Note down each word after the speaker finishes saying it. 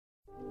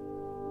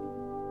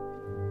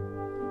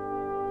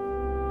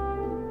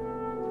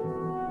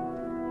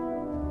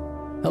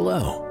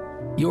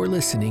Hello, you're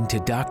listening to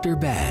Dr.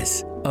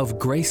 Baz of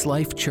Grace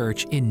Life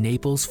Church in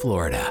Naples,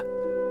 Florida.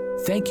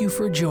 Thank you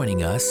for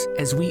joining us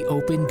as we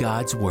open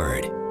God's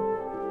Word.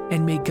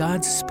 And may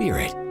God's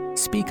Spirit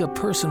speak a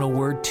personal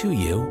word to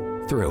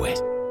you through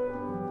it.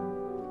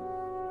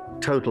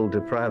 Total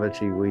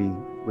depravity, we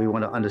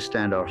want to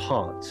understand our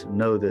hearts,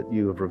 know that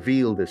you have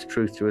revealed this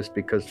truth to us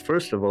because,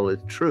 first of all,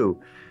 it's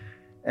true.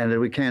 And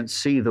that we can't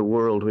see the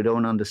world, we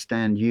don't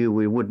understand you,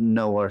 we wouldn't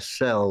know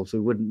ourselves,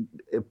 we wouldn't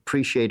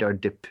appreciate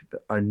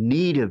our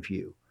need of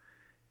you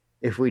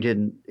if we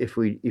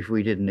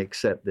didn't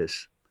accept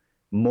this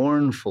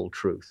mournful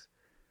truth.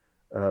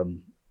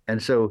 And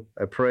so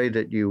I pray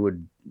that you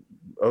would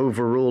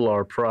overrule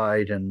our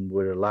pride and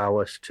would allow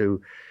us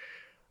to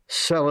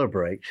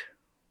celebrate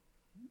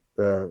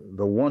the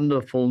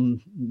wonderful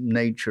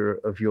nature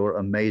of your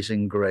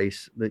amazing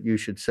grace, that you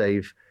should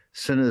save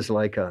sinners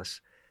like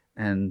us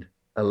and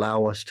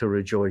allow us to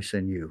rejoice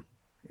in you.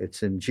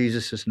 It's in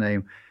Jesus'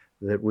 name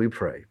that we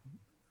pray.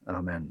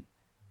 Amen.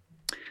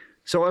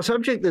 So our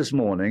subject this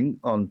morning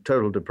on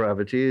total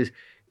depravity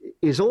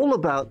is all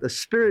about the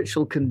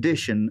spiritual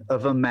condition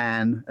of a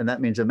man, and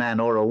that means a man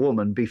or a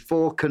woman,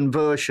 before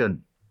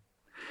conversion.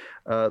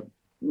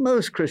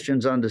 Most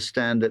Christians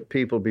understand that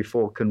people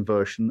before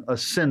conversion are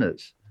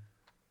sinners.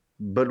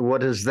 But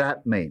what does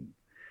that mean?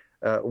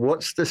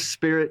 What's the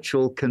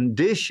spiritual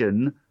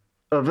condition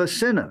of a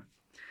sinner?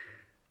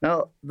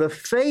 Now, the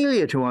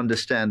failure to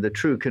understand the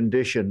true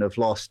condition of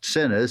lost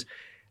sinners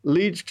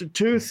leads to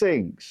two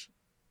things.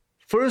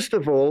 First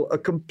of all, a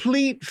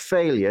complete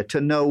failure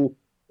to know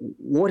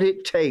what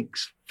it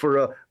takes for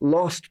a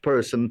lost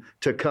person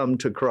to come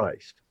to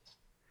Christ,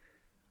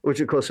 which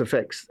of course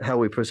affects how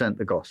we present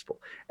the gospel.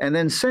 And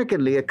then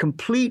secondly, a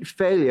complete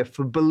failure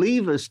for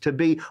believers to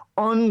be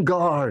on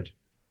guard,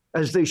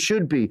 as they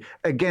should be,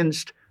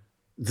 against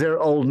their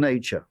old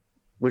nature,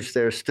 which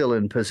they're still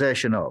in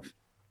possession of.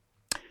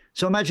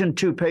 So imagine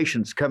two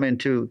patients come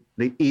into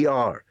the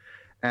ER,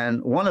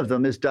 and one of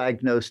them is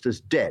diagnosed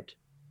as dead.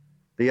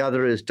 The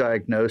other is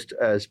diagnosed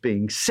as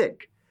being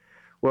sick.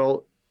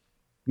 Well,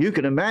 you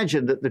can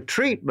imagine that the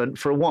treatment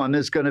for one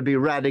is going to be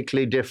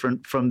radically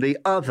different from the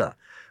other.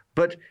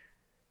 But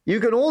you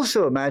can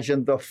also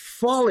imagine the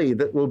folly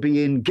that will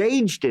be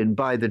engaged in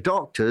by the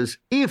doctors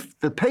if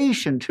the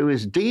patient who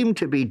is deemed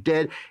to be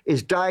dead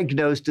is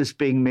diagnosed as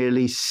being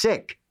merely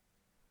sick.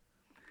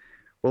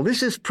 Well,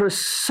 this is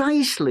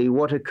precisely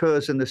what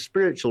occurs in the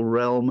spiritual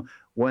realm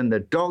when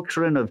the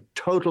doctrine of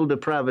total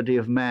depravity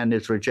of man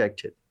is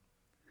rejected.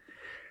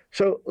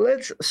 So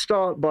let's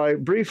start by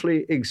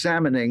briefly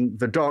examining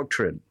the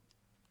doctrine.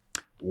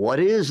 What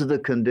is the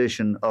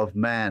condition of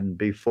man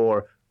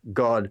before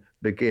God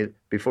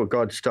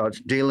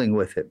starts dealing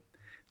with him,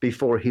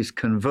 before he's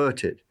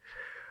converted?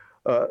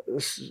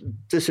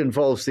 This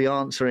involves the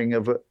answering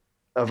of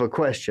a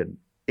question.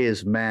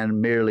 Is man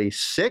merely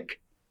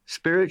sick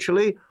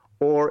spiritually,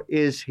 or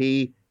is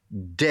he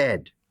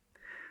dead?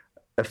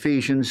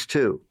 Ephesians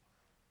 2.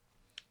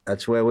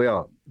 That's where we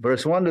are.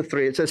 Verse 1 to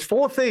 3, it says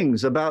 4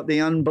 things about the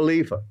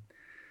unbeliever.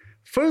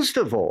 First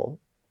of all,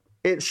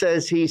 it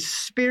says he's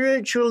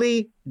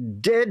spiritually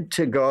dead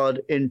to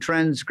God in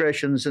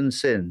transgressions and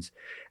sins.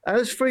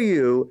 As for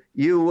you,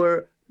 you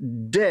were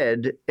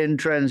dead in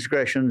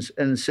transgressions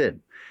and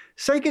sin.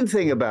 Second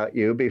thing about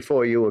you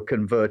before you were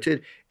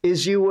converted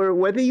is you were,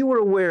 whether you were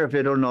aware of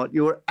it or not,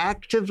 you were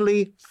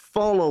actively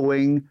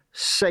following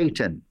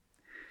Satan,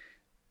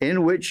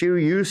 in which you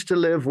used to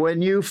live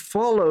when you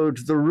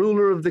followed the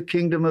ruler of the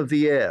kingdom of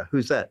the air.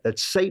 Who's that?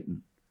 That's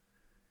Satan.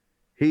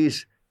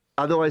 He's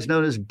otherwise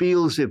known as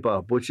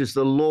Beelzebub, which is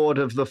the lord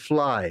of the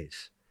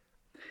flies.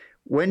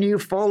 When you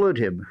followed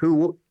him,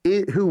 who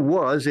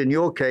was, in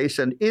your case,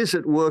 and is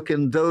at work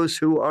in those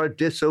who are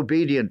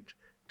disobedient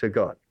to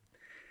God.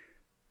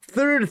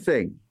 Third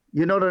thing,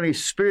 you're not only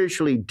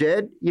spiritually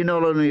dead, you're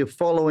not only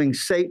following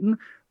Satan,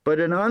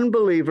 but an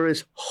unbeliever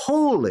is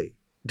wholly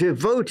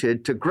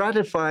devoted to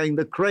gratifying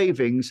the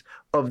cravings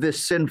of this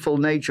sinful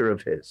nature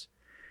of his.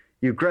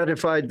 You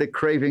gratified the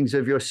cravings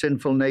of your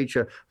sinful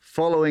nature,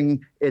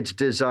 following its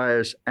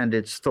desires and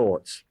its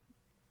thoughts.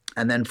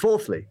 And then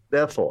fourthly,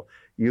 therefore,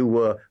 you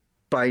were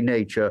by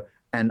nature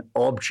an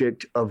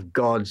object of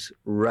God's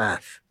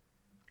wrath.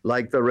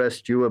 Like the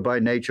rest, you were by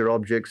nature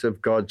objects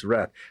of God's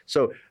wrath.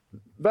 So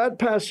that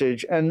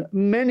passage and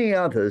many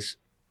others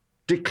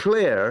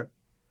declare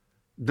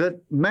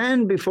that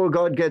man, before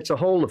God gets a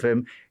hold of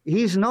him,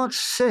 he's not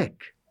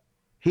sick.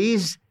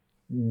 He's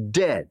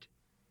dead.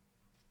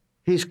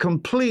 He's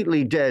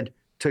completely dead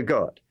to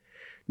God.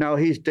 Now,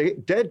 he's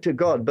dead to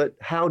God, but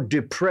how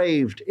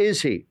depraved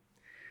is he?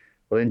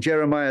 Well, in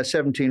Jeremiah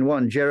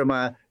 17:1,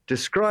 Jeremiah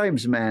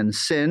describes man's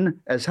sin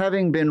as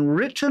having been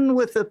written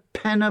with a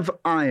pen of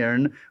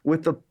iron,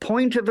 with the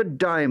point of a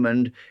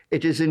diamond.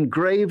 It is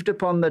engraved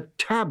upon the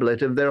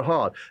tablet of their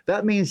heart.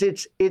 That means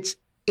it's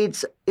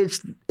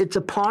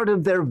a part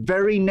of their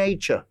very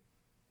nature.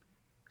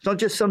 It's not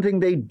just something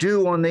they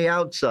do on the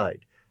outside.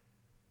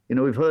 You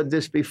know, we've heard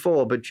this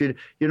before, but you're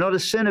not a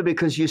sinner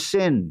because you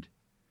sinned.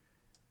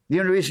 The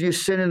only reason you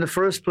sin in the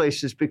first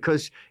place is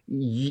because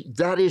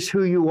that is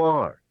who you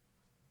are.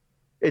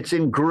 It's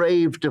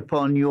engraved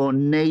upon your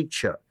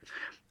nature.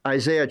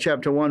 Isaiah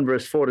chapter 1,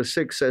 verse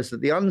 4-6 says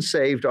that the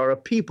unsaved are a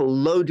people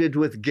loaded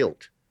with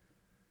guilt.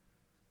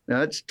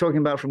 Now, that's talking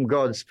about from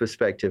God's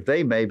perspective.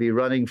 They may be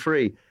running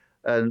free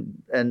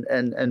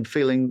and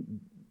feeling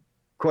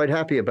quite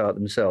happy about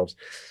themselves.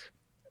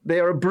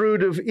 They are a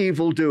brood of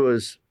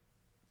evildoers,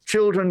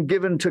 children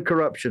given to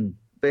corruption.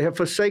 They have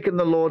forsaken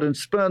the Lord and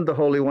spurned the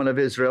Holy One of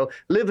Israel,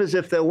 live as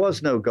if there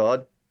was no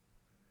God,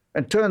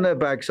 and turn their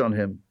backs on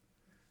him.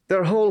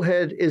 Their whole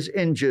head is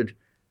injured,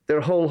 their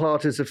whole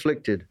heart is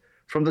afflicted.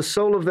 From the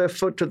sole of their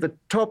foot to the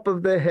top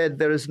of their head,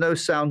 there is no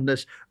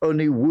soundness,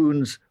 only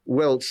wounds,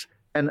 welts,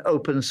 and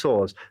open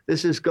sores.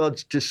 This is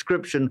God's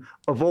description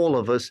of all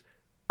of us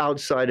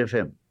outside of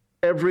him.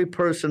 Every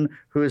person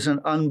who is an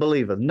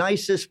unbeliever,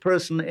 nicest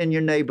person in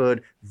your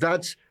neighborhood,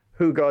 that's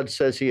who God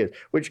says he is,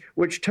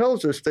 which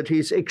tells us that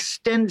he's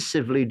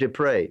extensively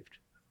depraved.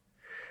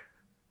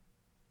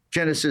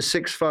 Genesis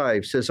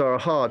 6:5 says our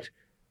heart,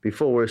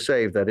 before we're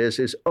saved, that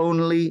is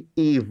only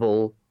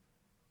evil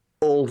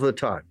all the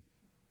time.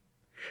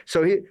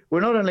 So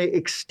we're not only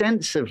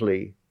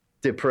extensively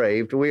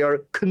depraved, we are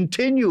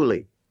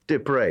continually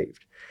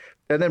depraved.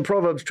 And then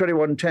Proverbs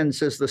 21:10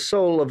 says the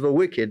soul of the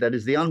wicked, that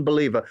is the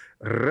unbeliever,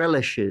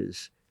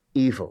 relishes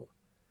evil.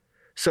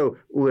 So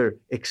we're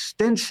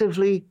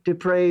extensively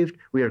depraved,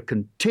 we are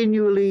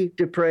continually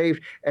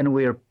depraved, and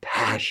we are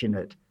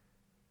passionately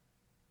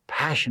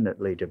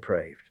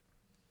depraved.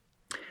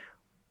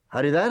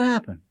 How did that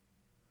happen?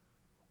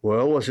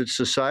 Well, was it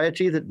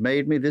society that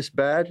made me this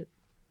bad?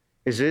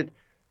 Is it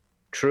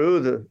true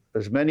that,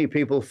 as many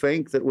people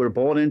think, that we're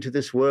born into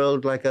this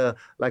world like a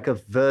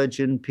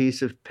virgin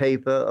piece of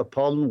paper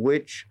upon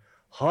which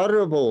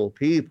horrible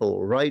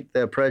people write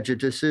their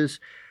prejudices?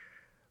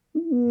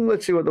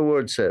 Let's see what the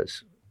word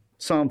says.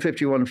 Psalm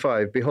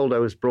 51:5, behold, I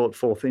was brought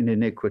forth in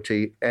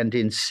iniquity, and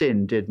in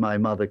sin did my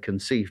mother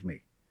conceive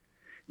me.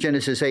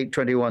 Genesis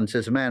 8:21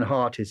 says, a man's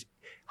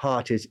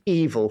heart is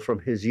evil from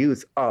his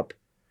youth up.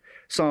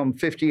 Psalm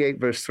 58,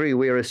 verse 3,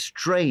 we are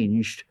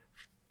estranged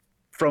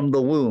from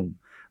the womb.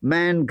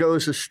 Man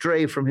goes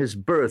astray from his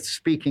birth,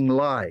 speaking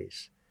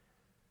lies.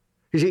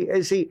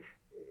 You see,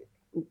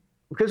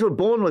 because we're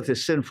born with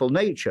this sinful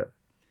nature,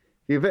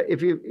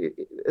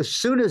 as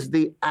soon as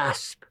the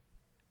asp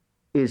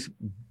is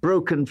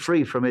broken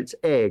free from its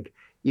egg,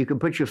 you can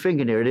put your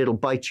finger near it, it'll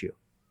bite you,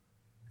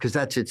 because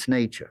that's its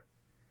nature.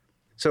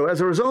 So as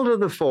a result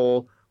of the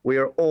fall, we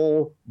are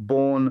all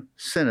born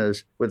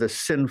sinners with a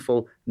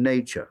sinful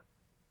nature.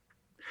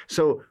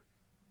 So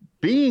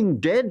being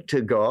dead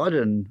to God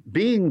and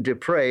being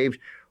depraved,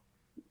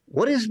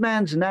 what is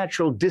man's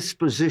natural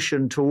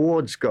disposition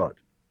towards God?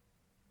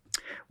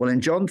 Well, in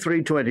John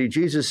 3:20,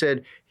 Jesus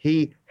said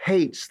he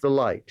hates the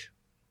light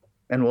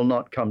and will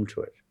not come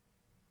to it.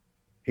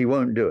 He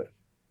won't do it.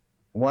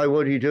 Why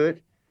would he do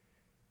it?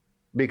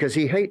 Because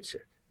he hates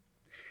it.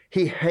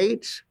 He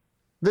hates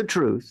the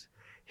truth.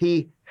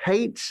 He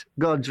hates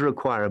God's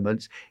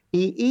requirements.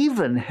 He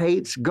even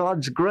hates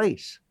God's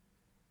grace.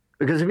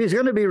 Because if he's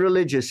going to be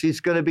religious,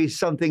 he's going to be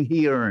something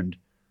he earned.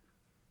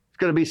 It's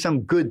going to be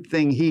some good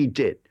thing he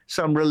did,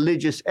 some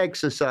religious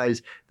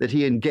exercise that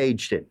he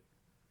engaged in.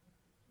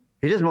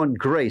 He doesn't want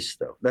grace,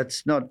 though.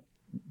 That's not,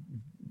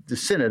 the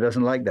sinner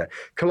doesn't like that.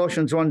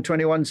 Colossians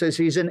 1:21 says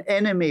he's an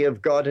enemy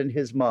of God in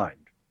his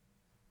mind.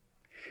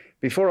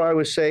 Before I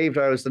was saved,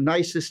 I was the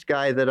nicest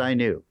guy that I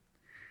knew.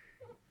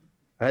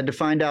 I had to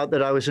find out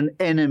that I was an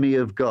enemy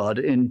of God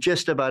in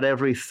just about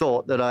every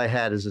thought that I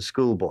had as a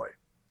schoolboy.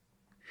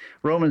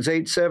 Romans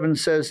 8:7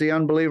 says the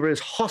unbeliever is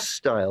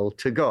hostile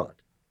to God.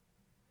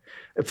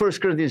 1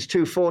 Corinthians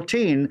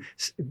 2:14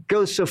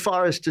 goes so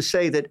far as to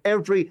say that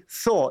every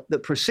thought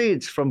that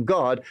proceeds from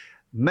God,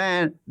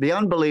 man, the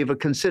unbeliever,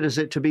 considers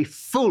it to be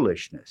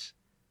foolishness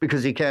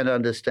because he can't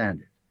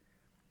understand it.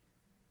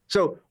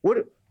 So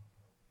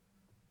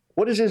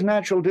what is his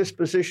natural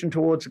disposition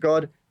towards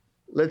God?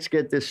 Let's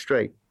get this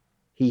straight.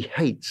 He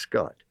hates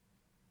God.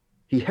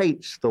 He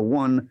hates the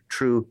one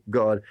true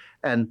God.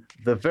 And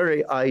the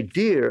very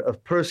idea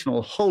of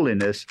personal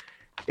holiness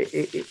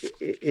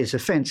is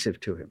offensive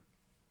to him.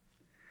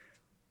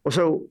 Well,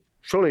 so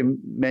surely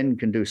men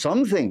can do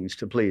some things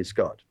to please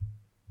God.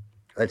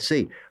 Let's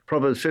see.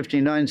 Proverbs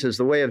 15:9 says,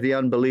 the way of the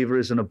unbeliever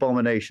is an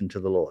abomination to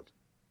the Lord.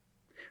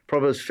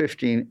 Proverbs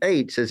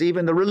 15:8 says,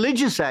 even the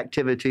religious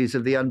activities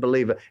of the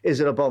unbeliever is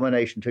an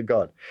abomination to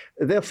God.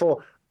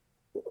 Therefore,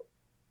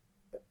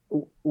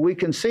 we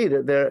can see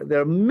that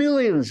there are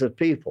millions of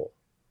people,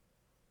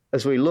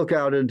 as we look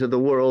out into the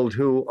world,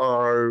 who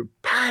are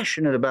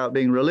passionate about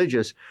being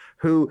religious,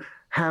 who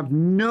have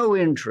no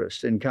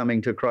interest in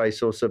coming to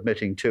Christ or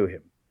submitting to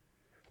him.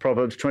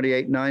 Proverbs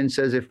 28:9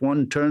 says, if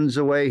one turns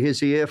away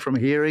his ear from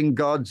hearing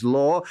God's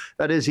law,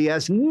 that is, he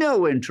has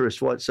no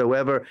interest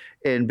whatsoever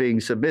in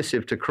being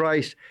submissive to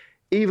Christ,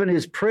 even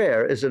his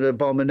prayer is an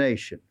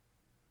abomination,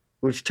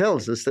 which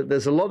tells us that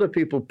there's a lot of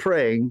people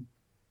praying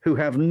who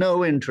have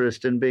no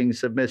interest in being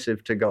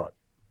submissive to God.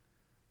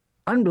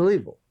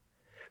 Unbelievable.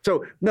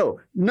 So, no,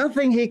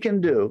 nothing he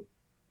can do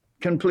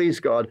can please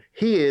God.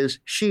 She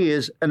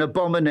is an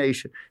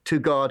abomination to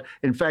God.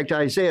 In fact,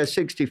 Isaiah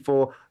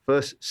 64,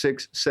 verse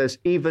 6 says,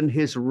 even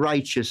his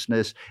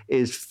righteousness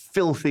is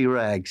filthy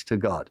rags to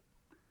God.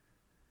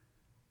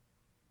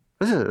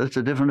 That's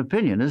a different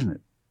opinion, isn't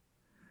it?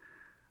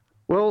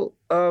 Well,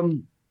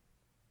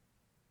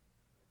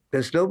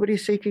 there's nobody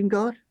seeking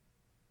God?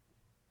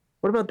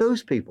 What about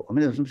those people? I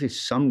mean, there's obviously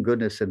some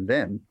goodness in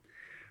them.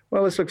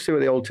 Well, let's see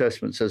what the Old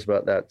Testament says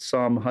about that.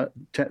 Psalm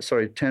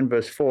 10,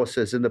 verse 4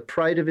 says, in the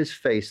pride of his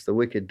face, the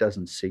wicked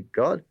doesn't seek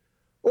God.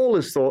 All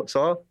his thoughts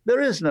are,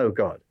 there is no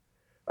God.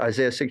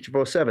 Isaiah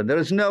 64, 7, there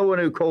is no one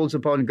who calls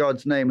upon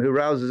God's name, who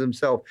rouses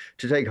himself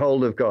to take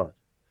hold of God.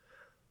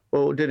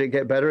 Well, did it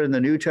get better in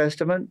the New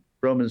Testament?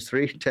 Romans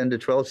 3, 10 to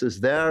 12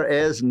 says, there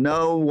is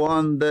no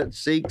one that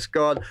seeks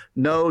God,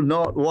 no,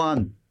 not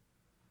one.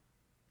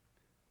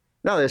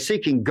 Now, they're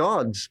seeking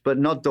gods, but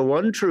not the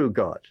one true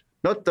God,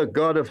 not the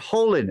God of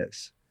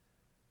holiness,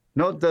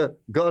 not the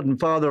God and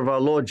Father of our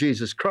Lord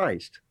Jesus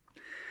Christ.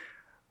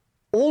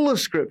 All of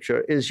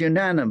Scripture is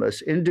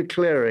unanimous in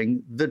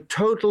declaring the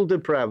total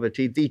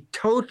depravity, the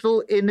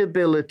total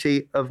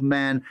inability of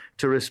man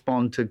to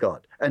respond to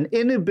God, an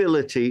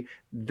inability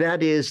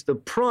that is the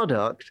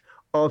product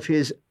of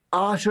his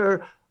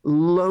utter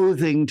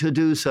loathing to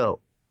do so.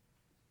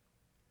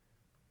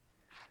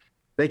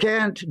 They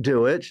can't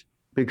do it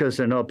because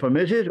they're not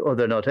permitted or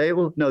they're not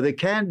able. No, they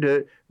can't do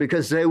it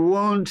because they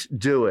won't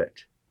do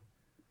it.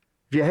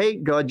 If you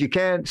hate God, you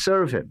can't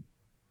serve him.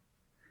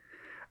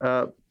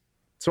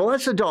 So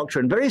that's a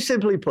doctrine, very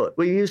simply put.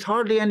 We used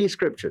hardly any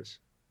scriptures.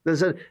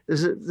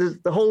 The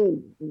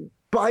whole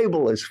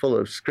Bible is full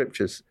of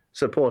scriptures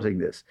supporting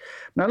this.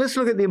 Now let's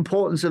look at the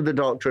importance of the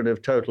doctrine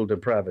of total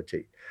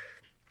depravity.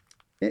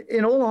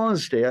 In all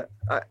honesty,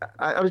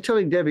 I was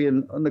telling Debbie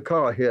in the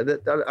car here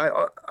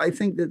that I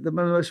think that the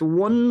most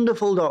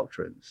wonderful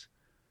doctrines,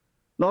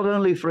 not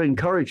only for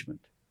encouragement,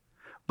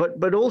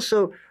 but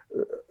also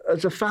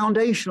as a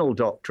foundational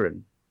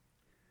doctrine,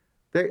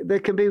 there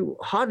can be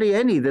hardly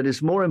any that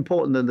is more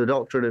important than the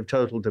doctrine of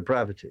total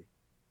depravity.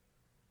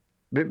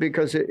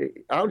 Because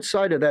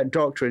outside of that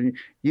doctrine,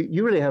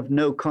 you really have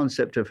no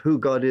concept of who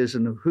God is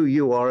and who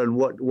you are and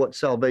what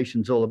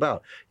salvation's all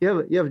about.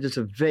 You have just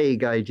a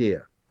vague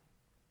idea.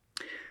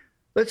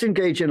 Let's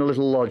engage in a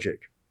little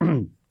logic.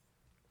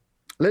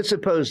 Let's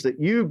suppose that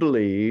you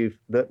believe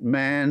that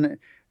man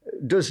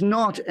does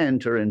not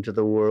enter into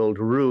the world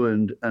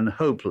ruined and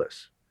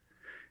hopeless,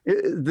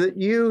 that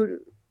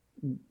you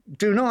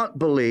do not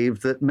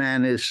believe that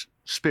man is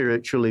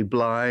spiritually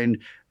blind,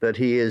 that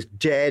he is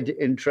dead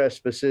in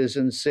trespasses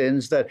and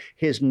sins, that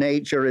his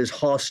nature is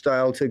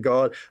hostile to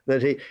God,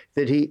 that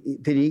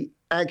he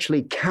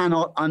actually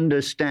cannot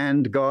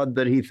understand God,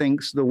 that he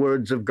thinks the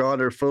words of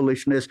God are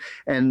foolishness,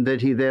 and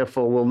that he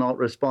therefore will not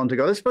respond to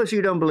God. Let's suppose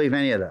you don't believe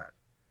any of that.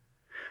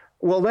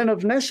 Well, then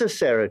of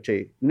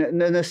necessity,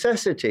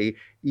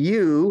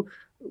 you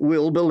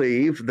will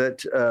believe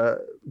that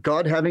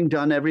God, having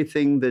done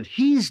everything that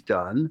he's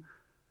done,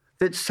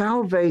 that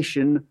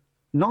salvation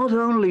not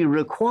only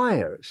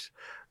requires,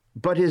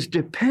 but is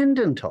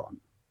dependent on.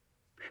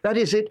 That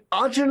is, it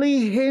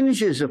utterly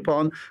hinges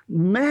upon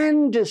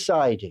man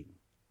deciding,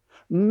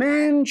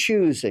 man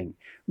choosing,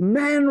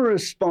 man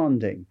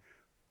responding,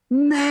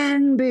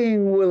 man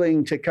being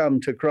willing to come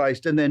to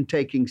Christ and then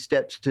taking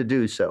steps to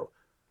do so.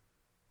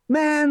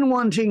 Man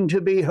wanting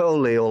to be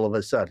holy all of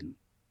a sudden.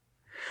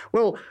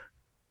 Well,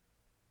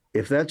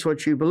 if that's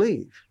what you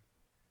believe,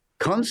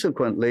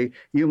 consequently,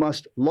 you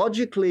must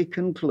logically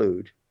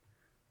conclude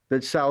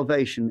that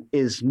salvation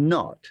is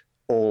not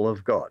all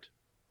of God.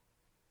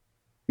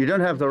 You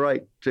don't have the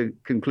right to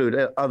conclude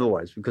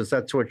otherwise, because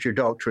that's what your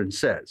doctrine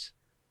says.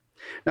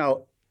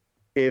 Now,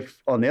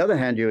 if, on the other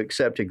hand, you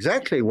accept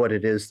exactly what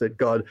it is that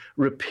God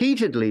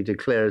repeatedly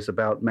declares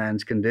about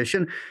man's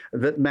condition,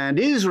 that man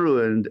is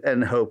ruined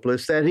and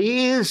hopeless, that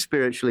he is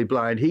spiritually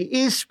blind, he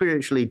is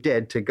spiritually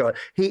dead to God,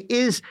 he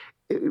is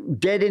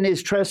dead in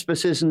his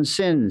trespasses and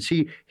sins.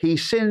 He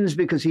sins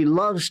because he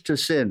loves to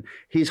sin.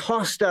 He's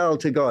hostile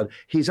to God.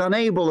 He's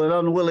unable and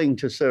unwilling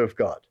to serve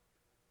God.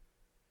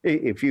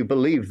 If you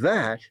believe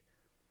that,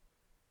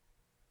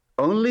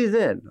 only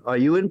then are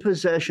you in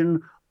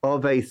possession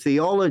of a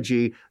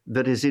theology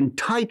that is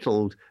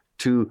entitled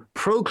to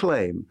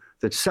proclaim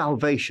that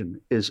salvation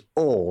is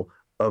all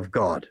of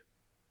God.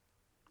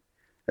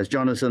 As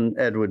Jonathan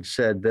Edwards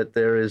said, that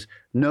there is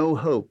no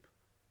hope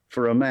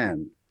for a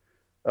man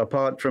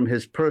apart from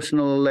his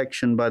personal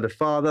election by the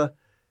Father,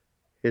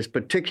 his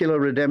particular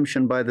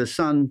redemption by the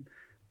Son,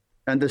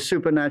 and the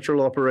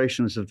supernatural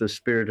operations of the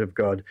Spirit of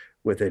God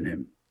within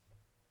him.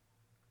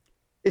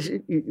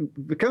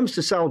 It comes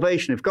to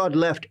salvation. If God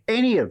left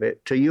any of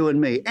it to you and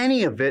me,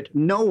 any of it,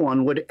 no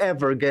one would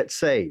ever get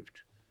saved.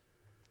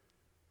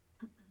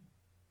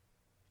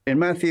 In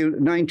Matthew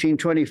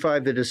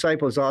 19:25, the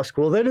disciples ask,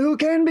 well, then who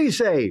can be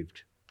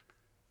saved?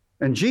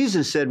 And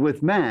Jesus said,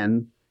 with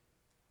man,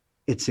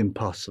 it's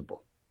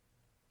impossible.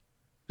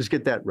 Just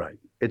get that right.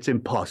 It's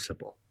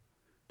impossible.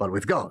 But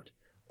with God,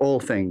 all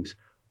things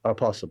are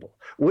possible,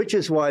 which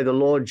is why the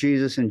Lord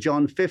Jesus in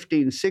John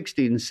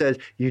 15:16 says,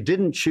 you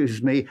didn't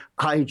choose me,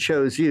 I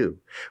chose you.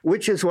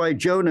 Which is why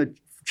Jonah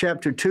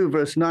chapter 2,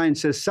 verse 9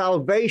 says,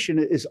 salvation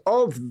is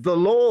of the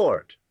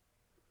Lord.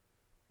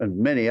 And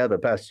many other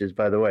passages,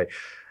 by the way.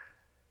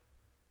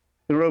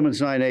 In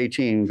Romans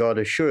 9:18, God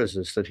assures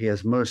us that he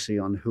has mercy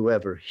on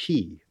whoever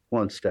he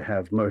wants to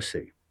have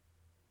mercy.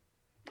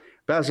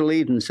 Basil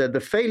Eden said,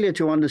 the failure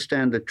to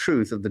understand the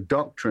truth of the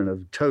doctrine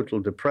of total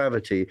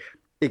depravity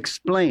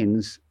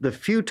explains the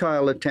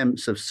futile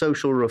attempts of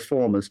social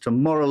reformers to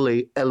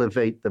morally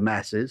elevate the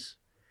masses,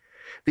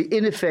 the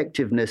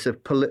ineffectiveness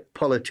of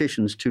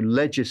politicians to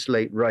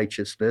legislate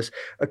righteousness,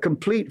 a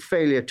complete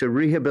failure to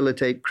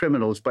rehabilitate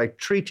criminals by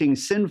treating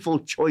sinful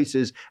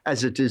choices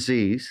as a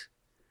disease.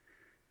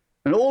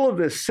 And all of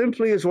this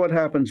simply is what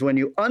happens when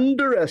you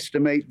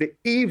underestimate the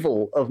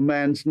evil of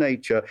man's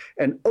nature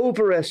and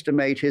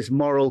overestimate his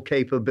moral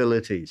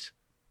capabilities.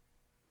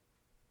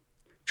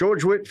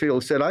 George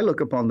Whitefield said, I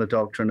look upon the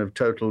doctrine of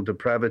total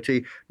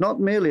depravity not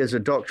merely as a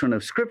doctrine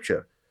of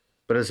Scripture,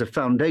 but as a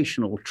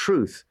foundational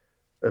truth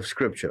of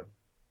Scripture.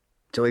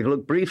 So we've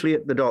looked briefly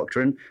at the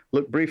doctrine,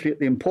 looked briefly at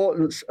the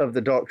importance of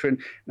the doctrine.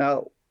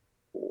 Now,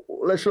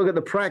 let's look at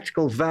the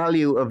practical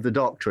value of the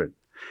doctrine.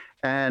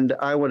 And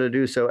I want to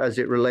do so as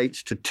it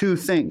relates to two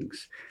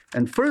things.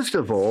 And first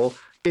of all,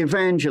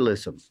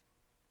 evangelism.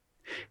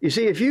 You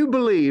see, if you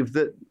believe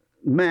that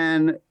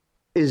man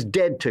is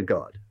dead to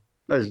God,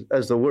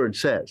 as the word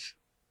says,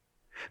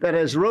 that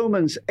as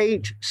Romans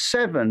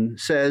 8:7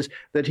 says,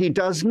 that he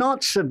does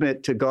not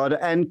submit to God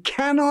and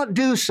cannot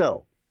do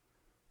so.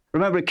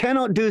 Remember,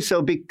 cannot do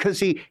so because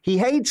he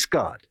hates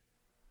God.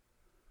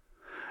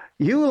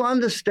 You will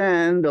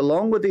understand,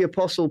 along with the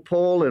Apostle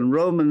Paul in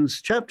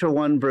Romans chapter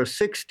 1, verse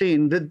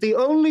 16, that the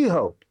only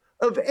hope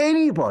of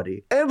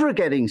anybody ever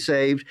getting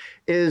saved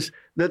is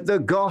that the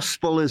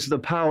gospel is the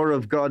power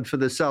of God for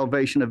the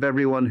salvation of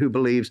everyone who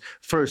believes,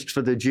 first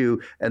for the Jew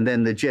and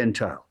then the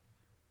Gentile.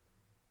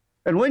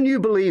 And when you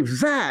believe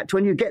that,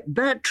 when you get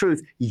that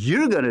truth,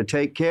 you're going to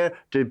take care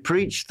to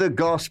preach the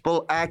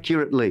gospel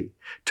accurately,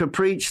 to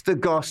preach the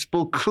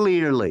gospel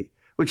clearly,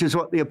 which is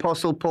what the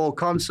Apostle Paul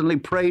constantly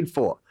prayed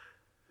for.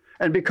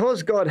 And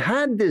because God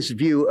had this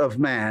view of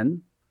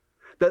man,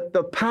 that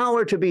the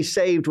power to be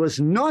saved was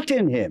not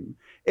in him,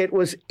 it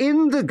was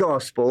in the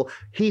gospel.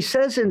 He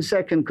says in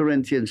 2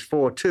 Corinthians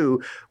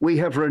 4:2, we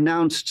have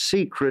renounced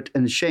secret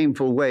and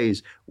shameful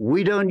ways.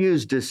 We don't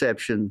use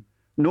deception,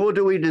 nor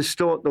do we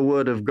distort the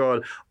word of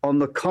God. On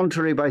the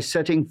contrary, by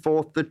setting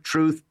forth the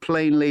truth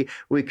plainly,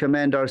 we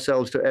commend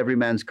ourselves to every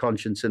man's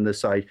conscience in the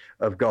sight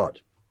of God.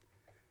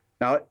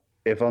 Now,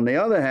 if on the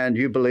other hand,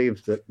 you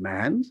believe that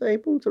man's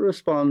able to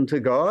respond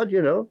to God,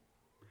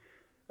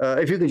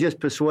 if you can just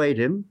persuade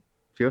him,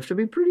 you have to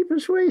be pretty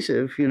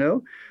persuasive,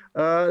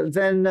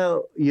 then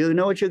you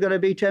know what you're going to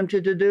be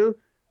tempted to do?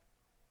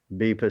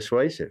 Be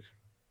persuasive.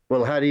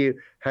 Well, how do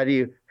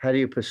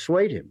you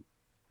persuade him?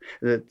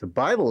 The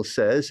Bible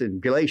says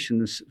in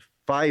Galatians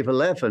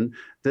 5:11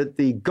 that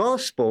the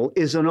gospel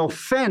is an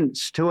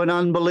offense to an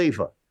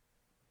unbeliever.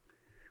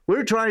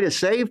 We're trying to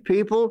save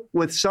people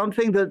with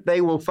something that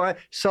they will find,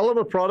 sell them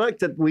a product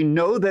that we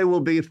know they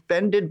will be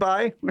offended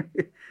by.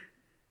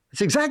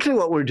 It's exactly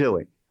what we're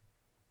doing.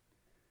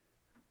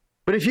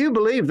 But if you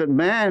believe that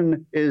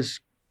man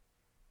is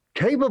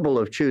capable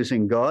of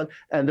choosing God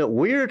and that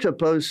we're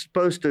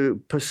supposed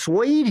to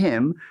persuade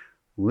him,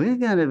 we're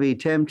going to be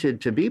tempted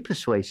to be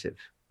persuasive.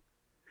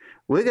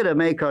 We're going to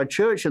make our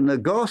church and the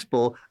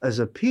gospel as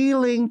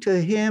appealing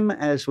to him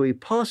as we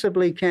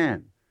possibly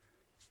can.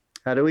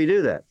 How do we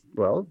do that?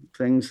 Well,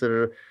 things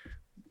that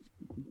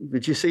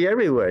you see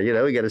everywhere.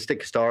 We got to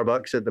stick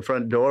Starbucks at the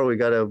front door. We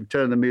got to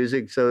turn the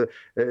music so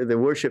the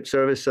worship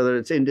service so that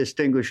it's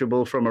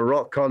indistinguishable from a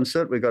rock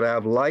concert. We got to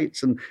have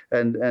lights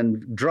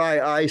and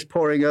dry ice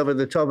pouring over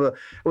the top of.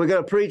 We got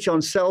to preach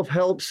on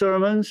self-help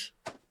sermons.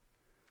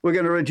 We're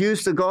going to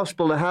reduce the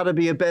gospel to how to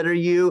be a better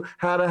you,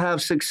 how to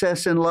have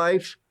success in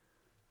life.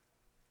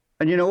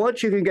 And you know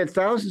what? You can get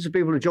thousands of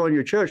people to join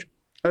your church.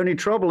 Only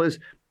trouble is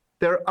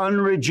they're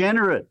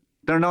unregenerate.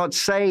 They're not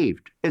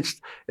saved.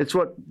 It's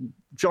what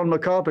John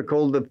MacArthur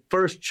called the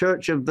first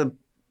church of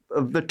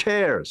the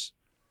tares.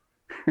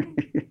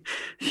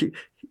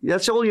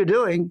 That's all you're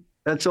doing.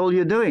 That's all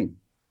you're doing.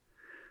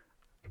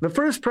 The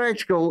first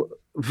practical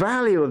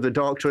value of the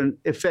doctrine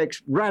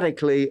affects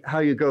radically how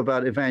you go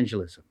about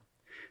evangelism.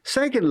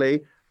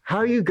 Secondly,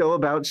 how you go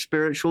about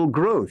spiritual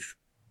growth.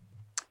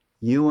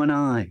 You and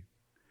I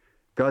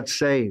got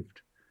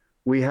saved.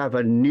 We have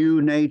a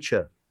new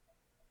nature.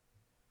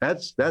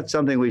 That's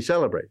something we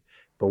celebrate.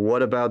 But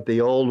what about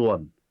the old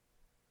one?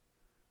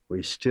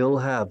 We still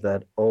have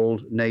that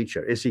old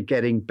nature. Is he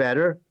getting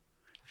better?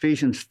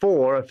 Ephesians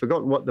 4, I've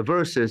forgotten what the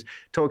verse is,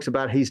 talks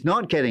about he's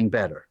not getting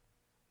better.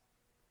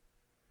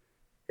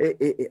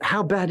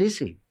 How bad is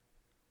he?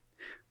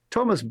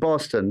 Thomas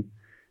Boston,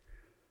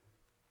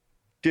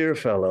 dear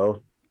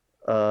fellow,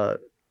 I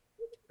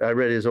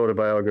read his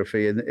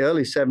autobiography. In the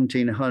early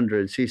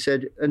 1700s, he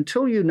said,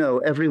 until you know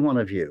every one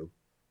of you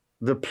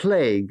the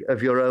plague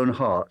of your own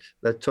heart,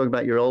 that's talking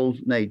about your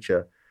old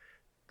nature,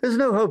 there's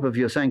no hope of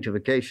your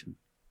sanctification.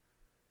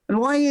 And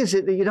why is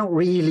it that you don't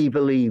really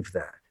believe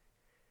that?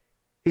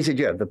 He said,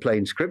 you have the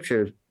plain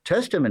scripture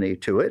testimony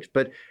to it,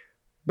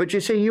 but you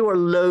see, you are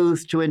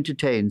loath to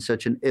entertain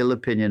such an ill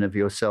opinion of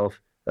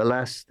yourself.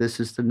 Alas, this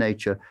is the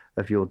nature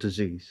of your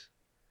disease.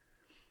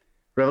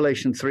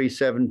 Revelation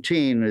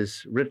 3:17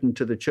 is written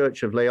to the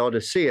church of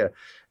Laodicea,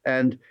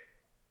 and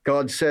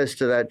God says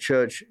to that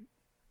church,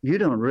 you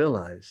don't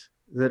realize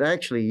that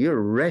actually you're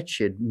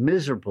wretched,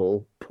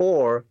 miserable,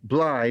 poor,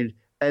 blind,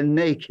 and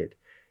naked.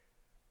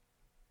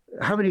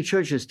 How many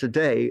churches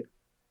today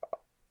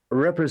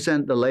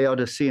represent the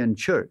Laodicean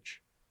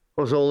church?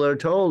 Because all they're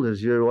told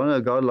is,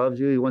 God loves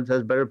you, he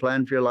has a better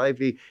plan for your life,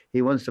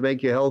 he wants to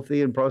make you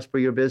healthy and prosper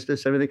your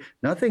business, everything.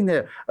 Nothing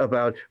there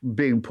about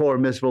being poor,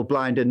 miserable,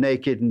 blind, and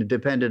naked and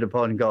dependent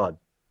upon God.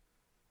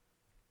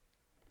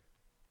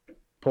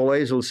 Paul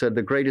Azel said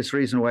the greatest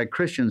reason why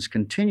Christians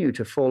continue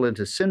to fall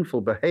into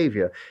sinful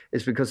behavior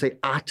is because they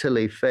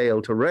utterly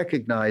fail to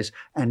recognize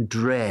and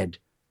dread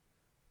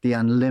the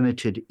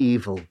unlimited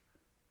evil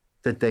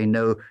that they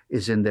know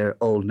is in their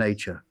old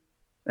nature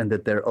and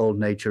that their old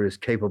nature is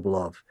capable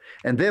of.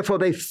 And therefore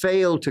they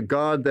fail to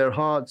guard their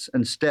hearts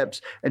and steps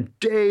and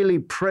daily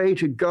pray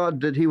to God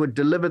that he would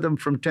deliver them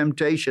from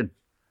temptation.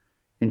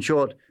 In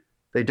short,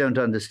 they don't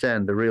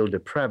understand the real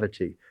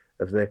depravity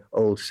of their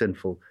old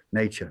sinful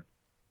nature.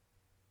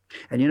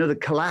 And the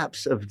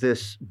collapse of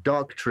this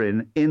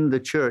doctrine in the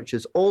church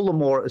is all the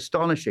more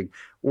astonishing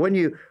when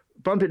you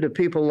bump into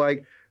people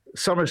like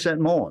Somerset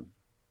Maugham.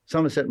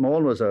 Somerset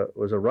Maugham was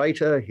a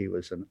writer, he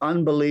was an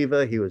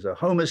unbeliever, he was a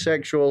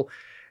homosexual,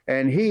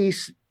 and he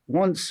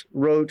once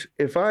wrote,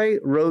 if I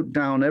wrote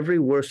down every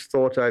worst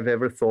thought I've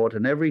ever thought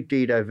and every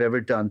deed I've ever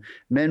done,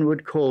 men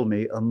would call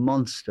me a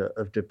monster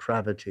of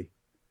depravity.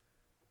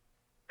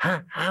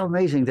 How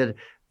amazing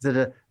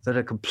that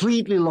a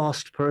completely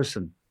lost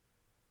person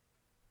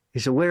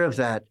is aware of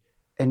that,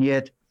 and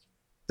yet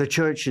the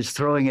church is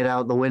throwing it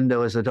out the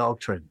window as a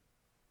doctrine.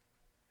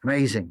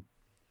 Amazing.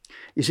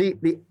 You see,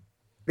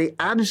 the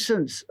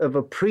absence of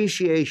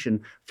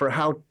appreciation for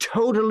how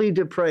totally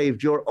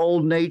depraved your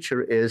old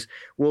nature is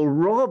will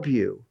rob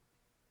you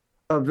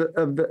of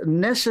the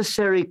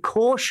necessary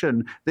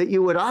caution that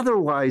you would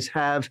otherwise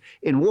have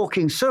in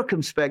walking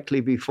circumspectly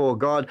before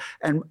God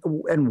and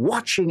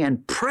watching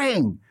and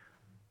praying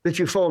that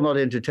you fall not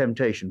into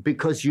temptation,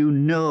 because you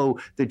know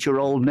that your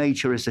old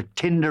nature is a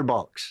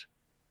tinderbox.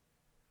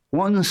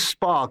 One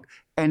spark,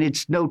 and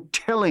it's no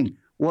telling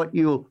what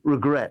you'll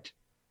regret.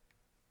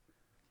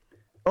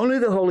 Only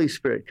the Holy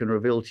Spirit can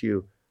reveal to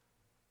you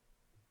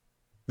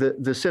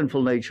the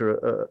sinful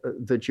nature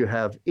that you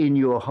have in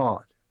your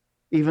heart,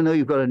 even though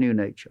you've got a new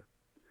nature.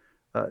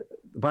 The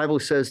Bible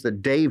says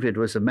that David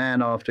was a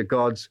man after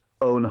God's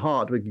own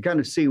heart. We can kind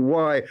of see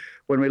why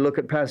when we look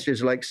at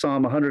passages like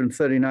Psalm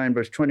 139,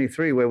 verse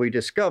 23, where we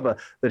discover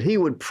that he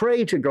would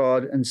pray to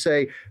God and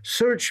say,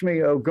 search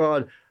me, O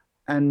God,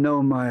 and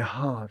know my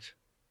heart.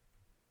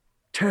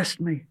 Test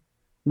me.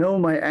 Know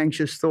my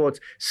anxious thoughts.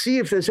 See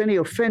if there's any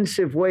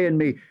offensive way in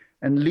me,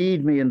 and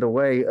lead me in the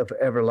way of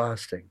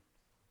everlasting.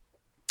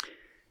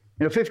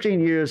 15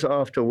 years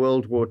after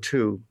World War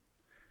II,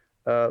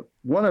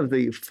 one of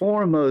the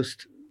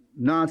foremost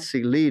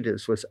Nazi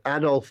leaders was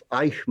Adolf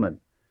Eichmann.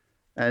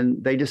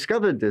 And they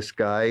discovered this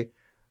guy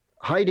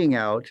hiding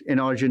out in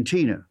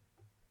Argentina.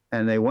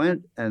 And they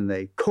went and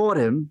they caught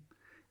him,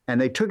 and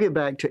they took him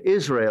back to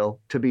Israel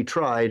to be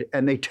tried,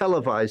 and they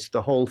televised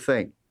the whole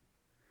thing.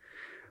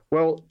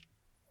 Well,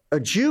 a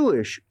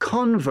Jewish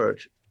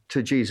convert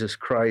to Jesus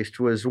Christ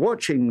was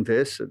watching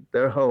this at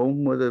their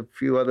home with a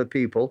few other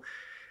people.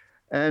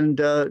 And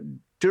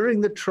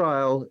during the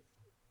trial,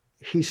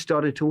 he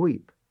started to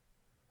weep.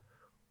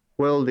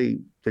 Well, the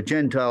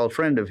Gentile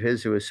friend of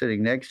his who was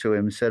sitting next to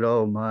him said,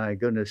 oh, my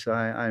goodness,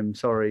 I'm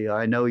sorry.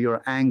 I know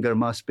your anger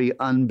must be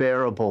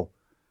unbearable.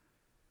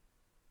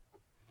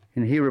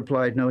 And he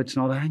replied, no, it's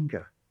not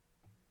anger.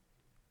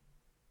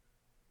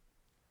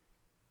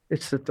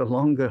 It's that the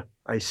longer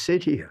I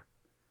sit here,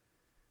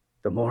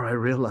 the more I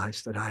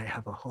realize that I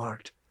have a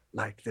heart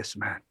like this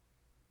man.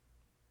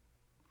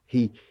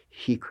 He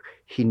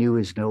knew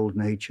his old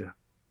nature.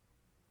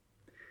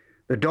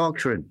 The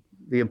doctrine,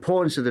 the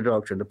importance of the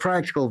doctrine, the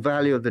practical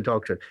value of the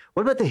doctrine.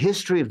 What about the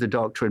history of the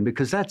doctrine?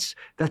 Because that's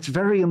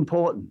very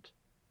important.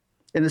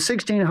 In the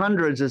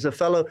 1600s, there's a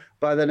fellow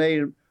by the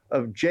name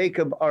of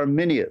Jacob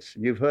Arminius.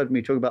 You've heard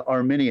me talk about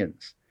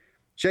Arminians.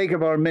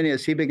 Jacob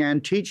Arminius, he began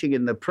teaching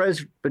in the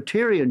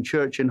Presbyterian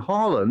church in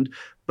Holland,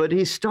 but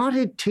he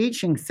started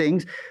teaching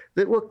things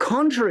that were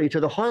contrary to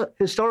the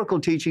historical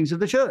teachings of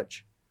the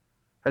church.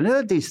 I'd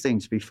heard these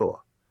things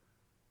before.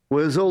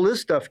 Where does all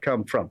this stuff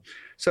come from?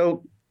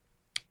 So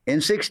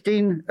in he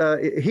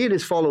and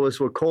his followers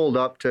were called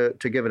up to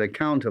give an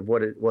account of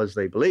what it was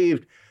they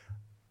believed.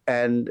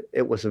 And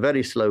it was a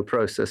very slow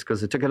process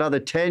because it took another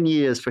 10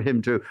 years for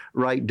him to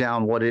write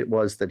down what it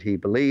was that he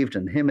believed.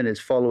 And him and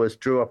his followers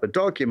drew up a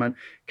document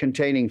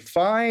containing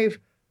 5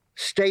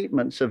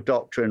 statements of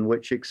doctrine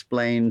which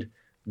explained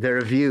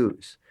their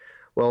views.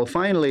 Well,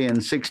 finally, in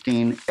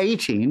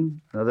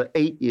 1618, another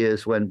 8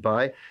 years went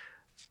by,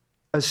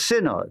 a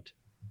synod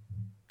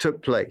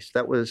took place.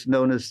 That was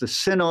known as the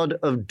Synod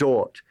of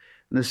Dort.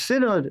 And the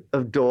Synod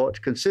of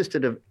Dort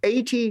consisted of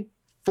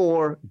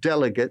 84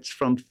 delegates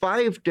from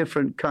 5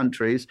 different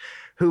countries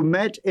who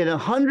met in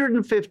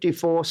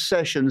 154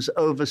 sessions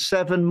over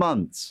 7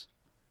 months.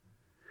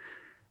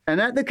 And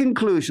at the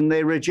conclusion,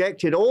 they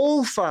rejected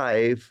all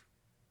 5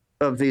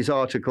 of these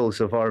articles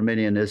of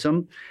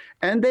Arminianism,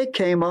 and they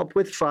came up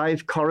with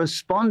 5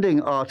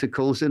 corresponding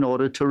articles in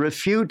order to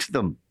refute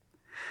them.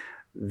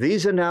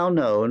 These are now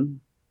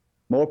known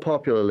more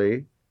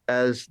popularly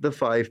as the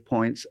 5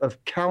 points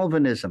of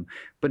Calvinism.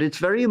 But it's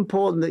very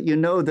important that you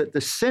know that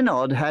the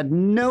Synod had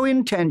no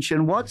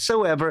intention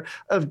whatsoever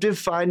of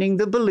defining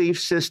the belief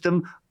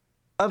system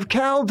of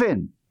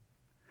Calvin.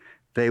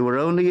 They were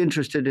only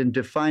interested in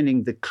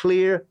defining the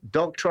clear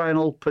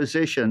doctrinal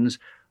positions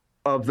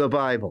of the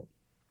Bible.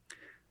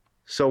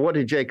 So what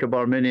did Jacob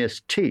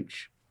Arminius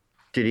teach?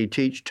 Did he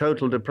teach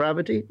total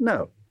depravity?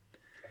 No.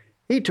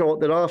 He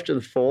taught that after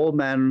the fall,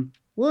 man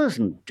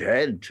wasn't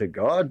dead to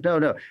God.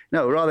 No.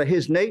 Rather,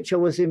 his nature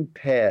was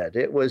impaired.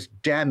 It was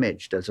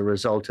damaged as a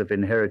result of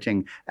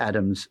inheriting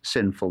Adam's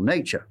sinful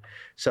nature.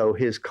 So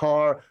his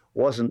car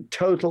wasn't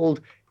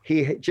totaled.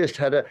 He just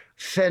had a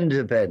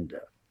fender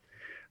bender.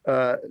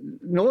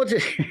 Nor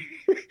did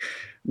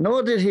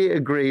he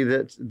agree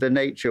that the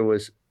nature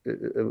was.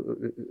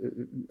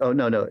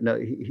 No. Let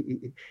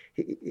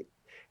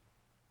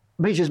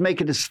me just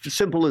make it as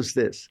simple as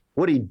this.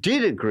 What he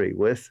did agree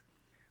with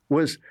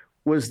was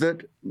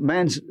that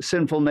man's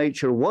sinful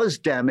nature was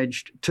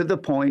damaged to the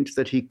point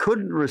that he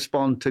couldn't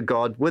respond to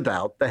God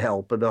without the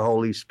help of the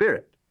Holy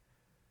Spirit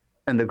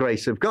and the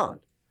grace of God.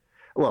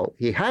 Well,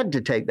 he had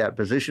to take that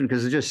position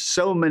because there's just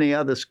so many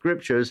other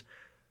scriptures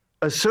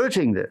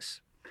asserting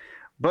this.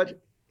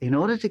 But in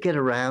order to get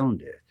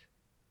around it,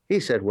 he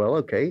said, well,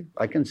 okay,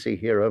 I can see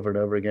here over and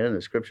over again in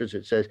the scriptures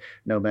it says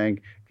no man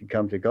can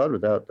come to God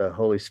without the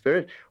Holy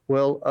Spirit.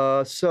 Well,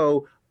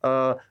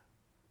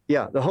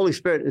 the Holy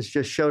Spirit has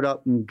just showed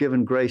up and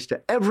given grace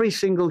to every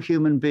single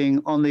human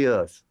being on the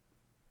earth.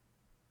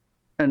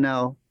 And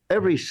now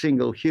every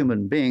single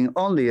human being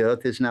on the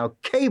earth is now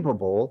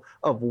capable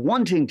of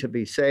wanting to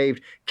be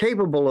saved,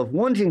 capable of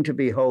wanting to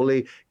be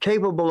holy,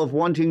 capable of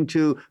wanting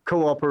to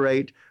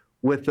cooperate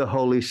with the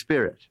Holy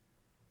Spirit.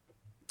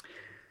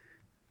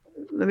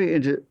 Let me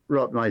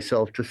interrupt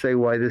myself to say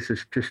why this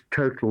is just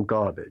total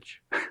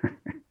garbage.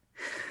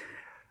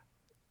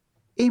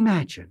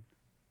 Imagine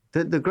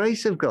that the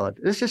grace of God,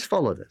 let's just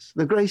follow this,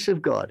 the grace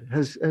of God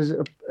has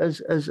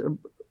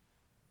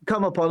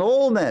come upon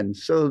all men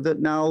so that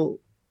now,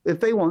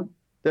 if they want,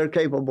 they're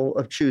capable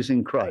of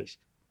choosing Christ.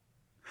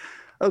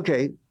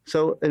 Okay,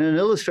 so in an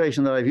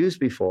illustration that I've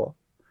used before,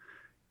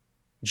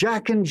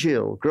 Jack and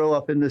Jill grow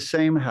up in the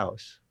same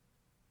house.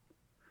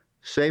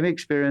 Same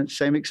experience,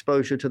 same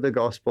exposure to the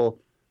gospel.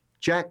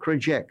 Jack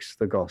rejects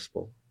the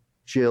gospel.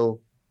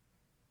 Jill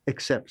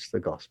accepts the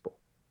gospel.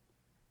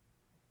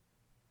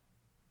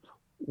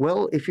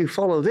 Well, if you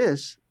follow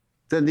this,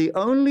 then the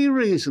only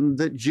reason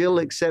that Jill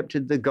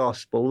accepted the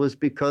gospel was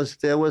because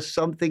there was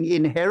something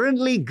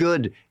inherently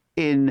good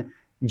in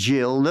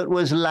Jill that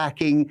was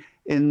lacking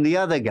in the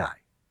other guy,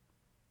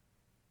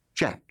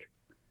 Jack.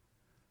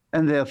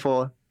 And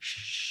therefore,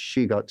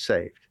 she got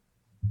saved.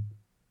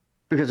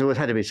 Because there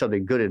had to be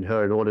something good in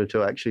her in order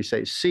to actually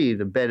see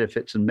the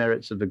benefits and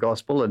merits of the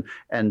gospel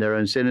and their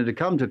own sin and to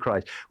come to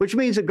Christ, which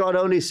means that God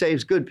only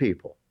saves good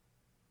people.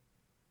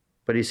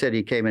 But he said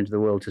he came into the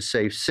world to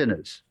save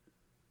sinners.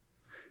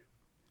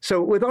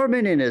 So with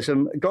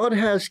Arminianism, God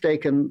has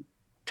taken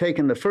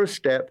the first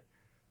step,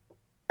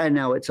 and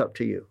now it's up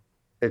to you.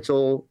 It's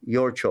all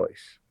your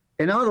choice.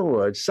 In other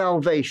words,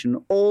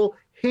 salvation all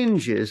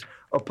hinges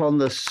upon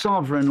the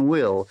sovereign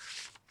will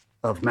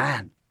of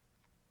man,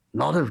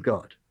 not of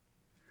God.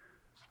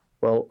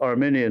 Well,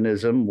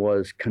 Arminianism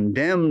was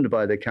condemned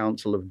by the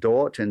Council of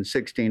Dort in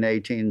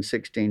 1618,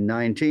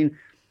 1619.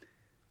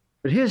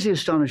 But here's the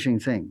astonishing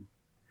thing.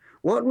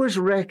 What was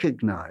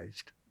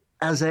recognized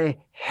as a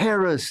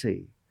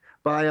heresy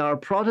by our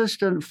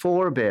Protestant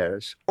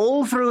forebears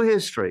all through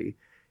history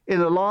in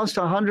the last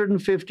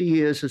 150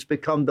 years has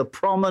become the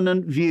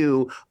prominent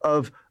view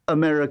of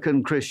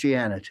American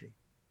Christianity.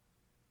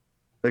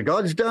 That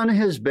God's done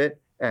his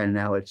bit, and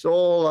now it's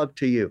all up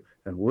to you.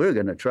 And we're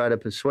going to try to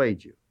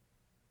persuade you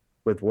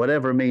with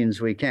whatever means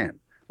we can,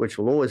 which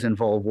will always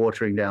involve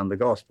watering down the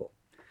gospel.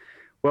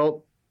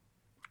 Well,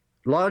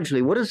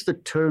 largely, what does the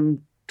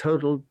term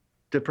total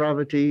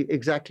depravity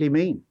exactly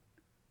mean?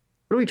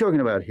 What are we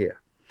talking about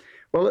here?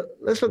 Well,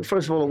 let's look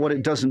first of all at what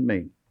it doesn't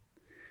mean.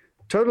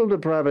 Total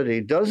depravity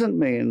doesn't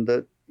mean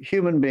that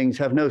human beings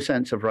have no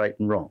sense of right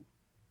and wrong.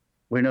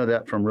 We know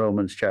that from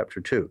Romans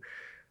chapter 2. In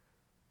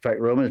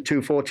fact, Romans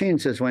 2:14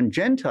 says, when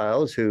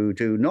Gentiles who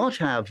do not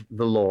have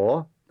the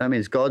law, that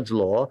means God's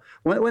law,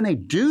 when they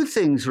do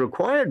things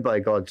required by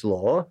God's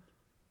law,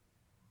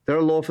 they're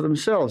a law for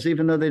themselves,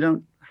 even though they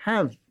don't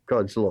have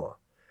God's law.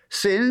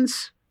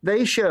 Since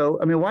they show,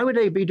 why would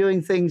they be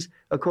doing things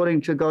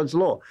according to God's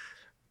law?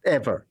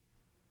 ever,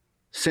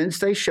 since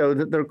they show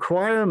that the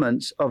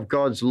requirements of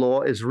God's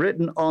law is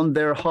written on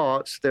their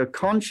hearts, their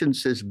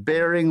consciences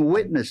bearing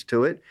witness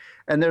to it,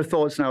 and their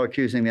thoughts now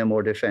accusing them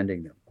or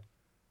defending them.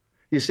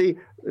 You see,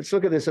 let's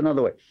look at this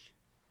another way.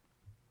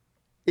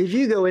 If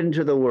you go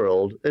into the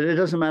world, and it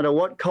doesn't matter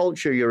what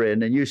culture you're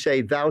in, and you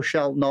say, thou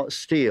shalt not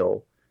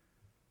steal,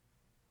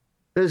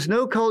 there's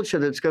no culture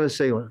that's going to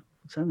say, well,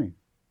 what's that mean?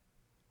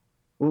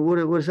 What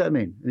does that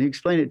mean? And you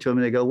explain it to them,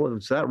 and they go, well,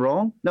 is that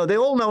wrong? No, they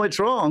all know it's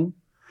wrong.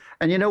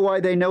 And you know why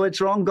they know it's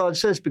wrong? God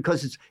says,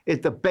 because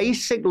it's the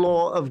basic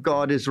law of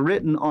God is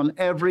written on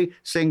every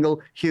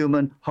single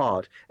human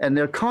heart. And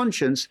their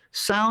conscience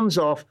sounds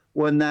off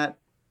when that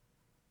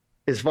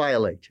is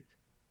violated.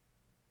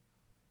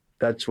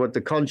 That's what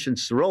the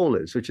conscience role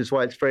is, which is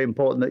why it's very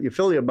important that you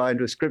fill your mind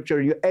with Scripture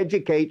and you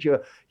educate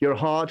your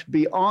heart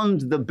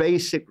beyond the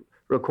basic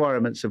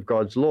requirements of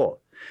God's law.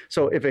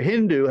 So if a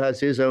Hindu has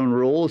his own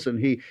rules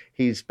and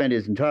he's spent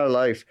his entire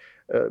life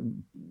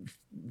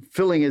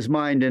filling his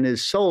mind and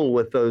his soul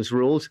with those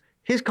rules,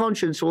 his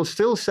conscience will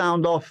still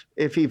sound off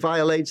if he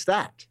violates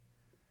that.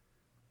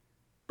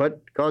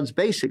 But God's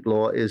basic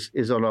law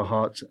is on our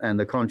hearts, and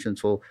the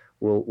conscience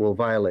will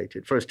violate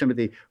it. 1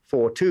 Timothy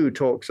 4:2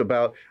 talks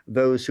about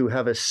those who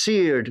have a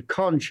seared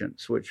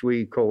conscience, which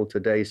we call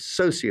today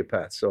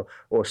sociopaths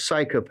or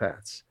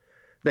psychopaths.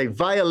 They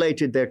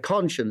violated their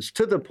conscience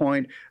to the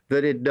point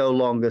that it no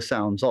longer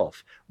sounds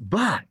off.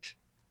 But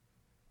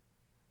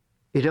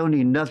it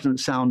only doesn't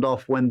sound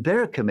off when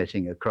they're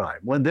committing a crime,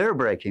 when they're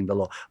breaking the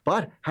law.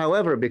 But,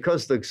 however,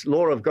 because the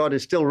law of God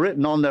is still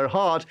written on their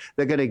heart,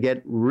 they're going to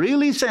get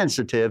really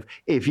sensitive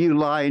if you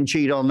lie and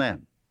cheat on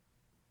them.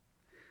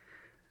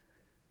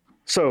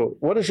 So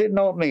what does it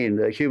not mean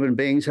that human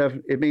beings have?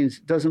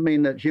 Doesn't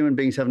mean that human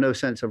beings have no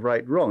sense of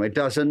right and wrong. It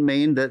doesn't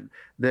mean that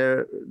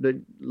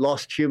the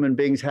lost human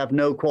beings have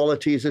no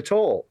qualities at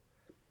all.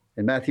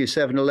 In Matthew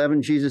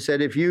 7:11, Jesus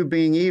said, if you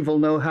being evil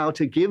know how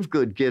to give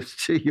good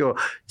gifts to your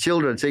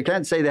children. So you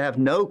can't say they have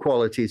no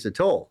qualities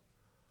at all.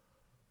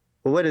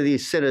 Well, where do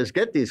these sinners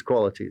get these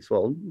qualities?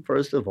 Well,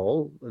 first of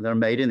all, they're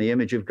made in the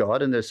image of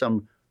God, and there's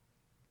some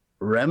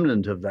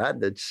remnant of that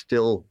that's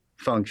still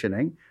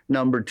functioning.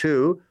 Number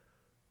two,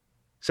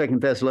 2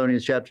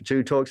 Thessalonians chapter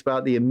 2 talks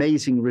about the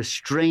amazing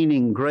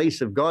restraining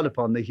grace of God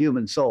upon the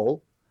human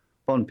soul,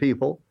 upon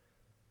people.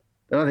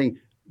 And I think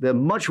they're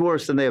much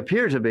worse than they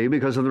appear to be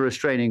because of the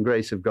restraining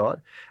grace of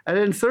God. And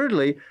then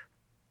thirdly,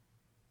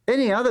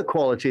 any other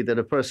quality that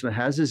a person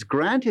has is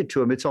granted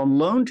to him. It's on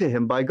loan to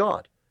him by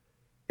God.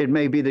 It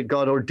may be that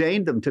God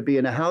ordained them to be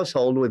in a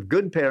household with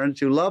good parents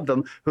who love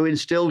them, who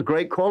instilled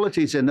great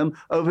qualities in them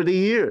over the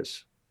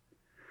years,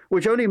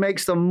 which only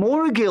makes them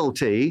more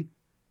guilty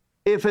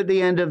if at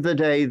the end of the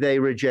day they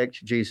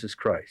reject Jesus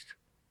Christ.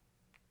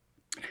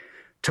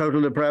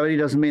 Total depravity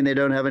doesn't mean they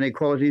don't have any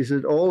qualities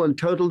at all, and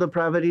total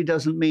depravity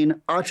doesn't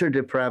mean utter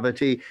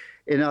depravity.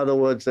 In other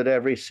words, that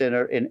every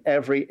sinner in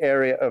every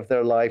area of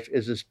their life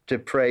is as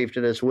depraved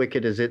and as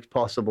wicked as it's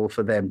possible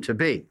for them to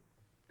be.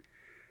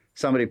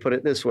 Somebody put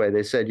it this way.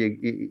 They said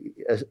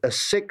a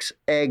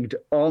six-egged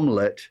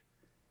omelet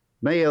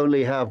may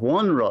only have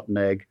one rotten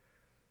egg,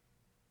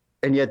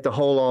 and yet the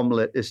whole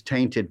omelet is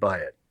tainted by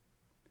it.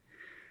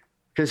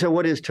 Okay, so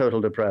what is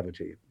total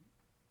depravity?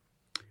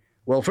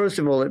 Well, first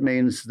of all, it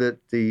means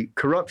that the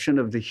corruption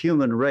of the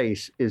human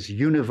race is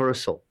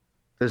universal.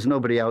 There's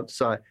nobody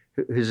outside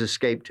who's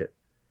escaped it.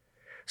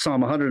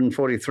 Psalm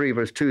 143,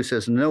 verse 2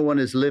 says, no one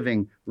is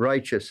living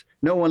righteous.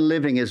 No one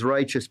living is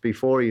righteous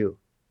before you.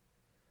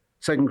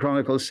 2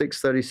 Chronicles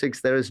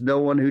 6:36, there is no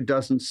one who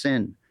doesn't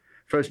sin.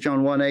 1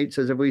 John 1:8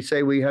 says, if we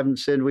say we haven't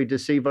sinned, we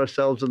deceive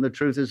ourselves and the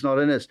truth is not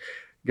in us.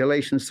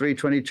 Galatians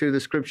 3:22, the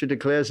scripture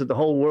declares that the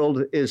whole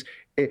world is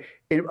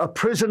a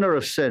prisoner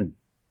of sin.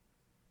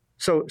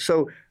 So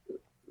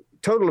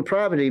total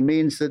depravity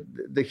means that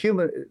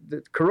the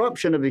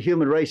corruption of the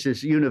human race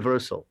is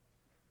universal.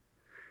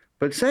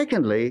 But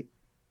secondly,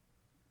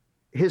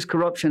 his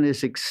corruption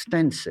is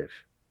extensive.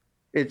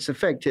 It's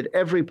affected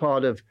every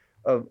part of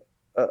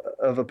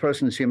a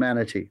person's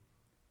humanity.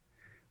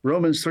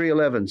 Romans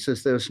 3:11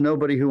 says there's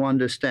nobody who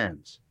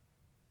understands,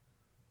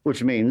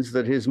 which means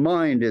that his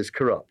mind is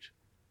corrupt.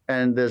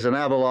 And there's an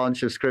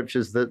avalanche of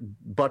scriptures that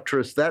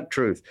buttress that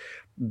truth.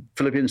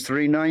 Philippians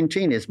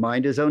 3:19, his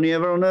mind is only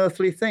ever on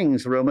earthly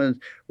things. Romans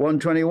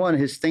 1:21,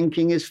 his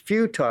thinking is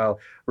futile.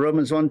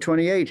 Romans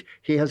 1:28,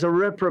 he has a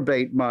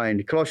reprobate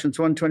mind. Colossians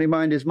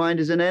 1:20, his mind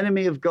is an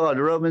enemy of God.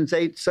 Romans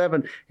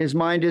 8:7, his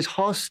mind is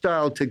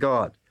hostile to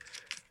God.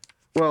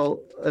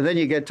 Well, then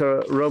you get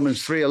to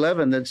Romans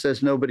 3:11 that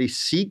says nobody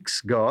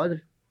seeks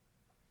God.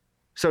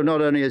 So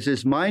not only is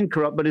his mind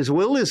corrupt, but his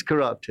will is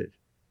corrupted.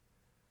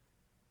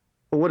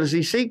 Well, what does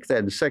he seek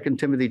then? 2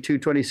 Timothy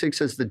 2:26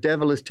 says the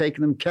devil has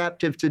taken them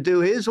captive to do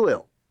his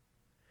will.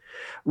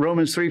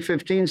 Romans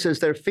 3:15 says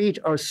their feet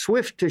are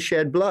swift to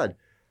shed blood.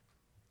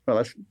 Well,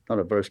 that's not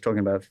a verse talking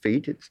about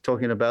feet. It's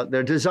talking about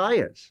their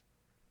desires,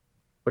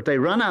 what they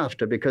run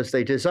after because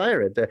they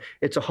desire it.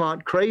 It's a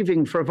heart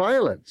craving for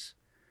violence.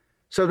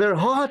 So their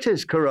heart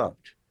is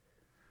corrupt.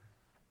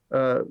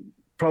 1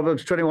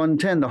 Proverbs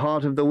 21:10, the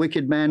heart of the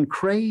wicked man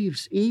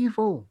craves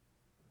evil.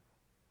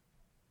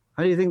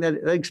 How do you think that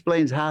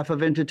explains half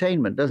of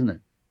entertainment, doesn't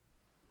it?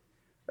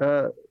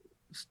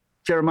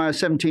 Jeremiah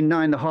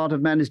 17:9, the heart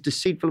of man is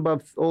deceitful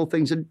above all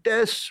things and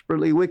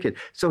desperately wicked.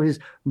 So his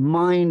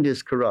mind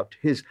is corrupt,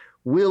 his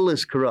will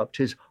is corrupt,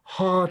 his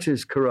heart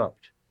is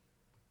corrupt.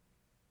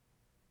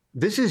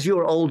 This is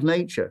your old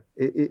nature.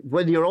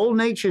 When your old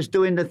nature is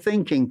doing the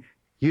thinking,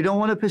 you don't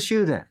want to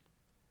pursue that.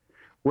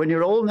 When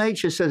your old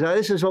nature says, oh,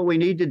 this is what we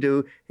need to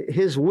do,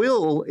 his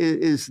will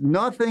is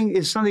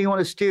something you want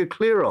to steer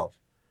clear of.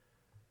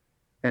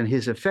 And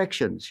his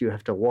affections, you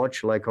have to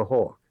watch like a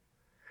hawk.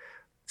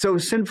 So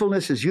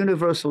sinfulness is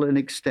universal and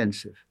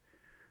extensive.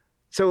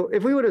 So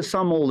if we were to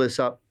sum all this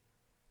up,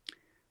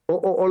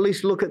 or at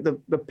least look at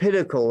the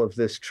pinnacle of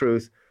this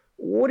truth,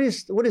 what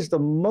is the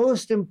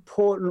most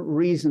important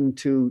reason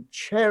to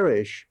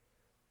cherish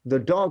the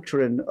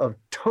doctrine of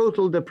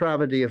total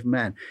depravity of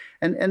man?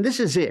 And this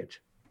is it,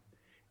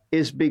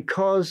 is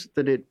because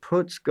that it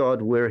puts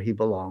God where he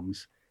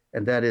belongs,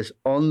 and that is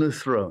on the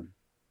throne.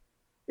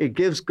 It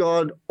gives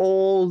God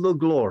all the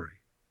glory,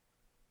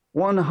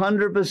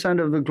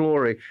 100% of the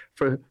glory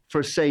for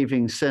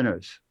saving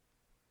sinners.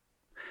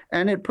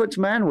 And it puts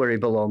man where he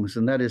belongs,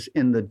 and that is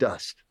in the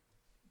dust.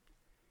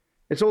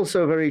 It's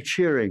also a very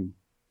cheering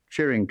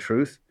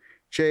truth.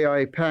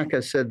 J.I.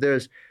 Packer said,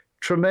 there's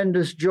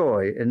tremendous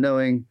joy in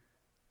knowing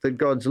that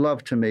God's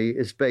love to me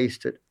is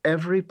based at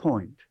every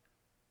point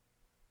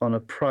on a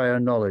prior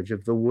knowledge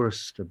of the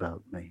worst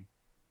about me.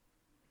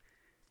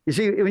 You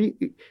see,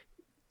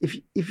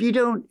 if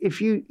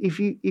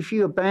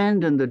you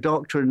abandon the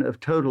doctrine of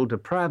total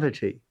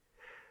depravity,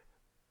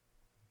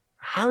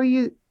 how are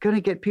you going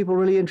to get people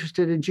really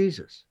interested in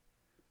Jesus?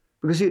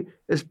 Because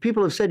as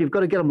people have said, you've got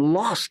to get them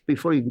lost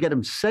before you can get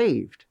them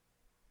saved.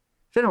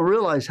 They don't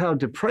realize how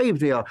depraved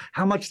they are,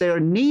 how much they are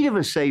in need of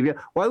a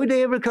Savior. Why would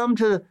they ever come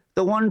to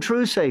the one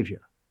true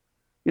Savior?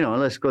 You know,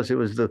 unless, of course, it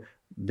was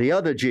the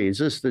other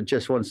Jesus that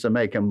just wants to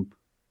make them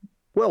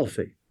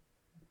wealthy.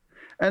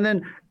 And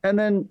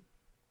then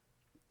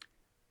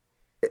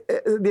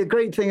the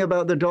great thing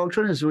about the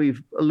doctrine, as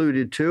we've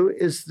alluded to,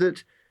 is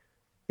that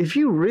if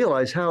you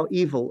realize how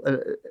evil,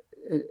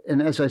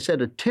 and as I said,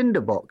 a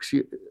tinderbox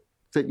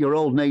that your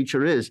old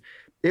nature is,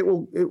 it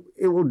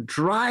will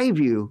drive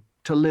you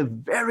to live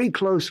very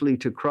closely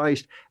to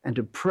Christ and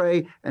to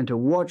pray and to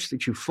watch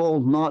that you fall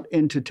not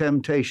into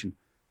temptation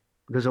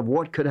because of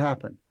what could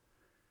happen.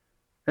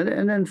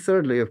 And then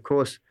thirdly, of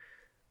course,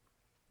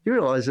 you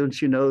realize,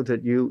 don't you know,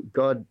 that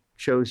God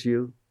chose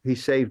you. He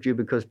saved you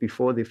because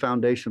before the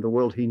foundation of the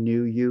world, he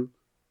knew you.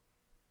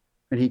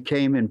 And he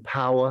came in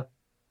power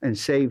and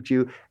saved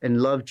you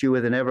and loved you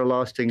with an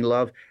everlasting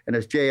love. And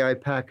as J.I.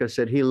 Packer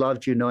said, he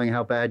loved you knowing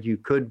how bad you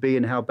could be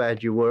and how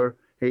bad you were.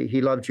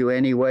 He loved you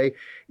anyway.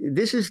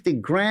 This is the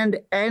grand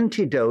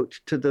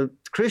antidote to the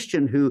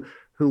Christian who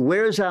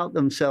wears out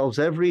themselves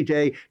every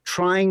day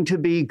trying to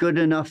be good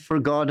enough for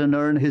God and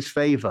earn his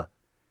favor.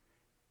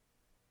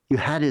 You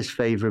had his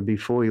favor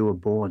before you were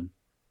born,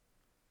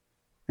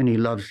 and he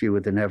loves you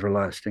with an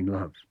everlasting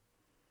love.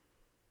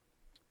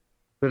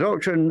 The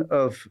doctrine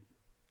of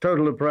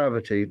total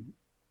depravity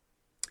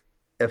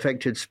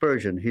affected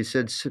Spurgeon. He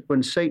said,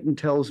 when Satan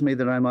tells me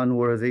that I'm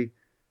unworthy,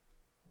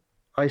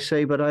 I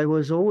say, but I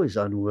was always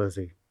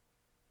unworthy.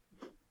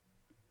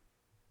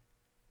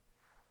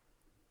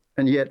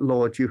 And yet,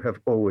 Lord, you have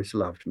always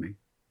loved me.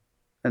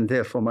 And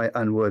therefore my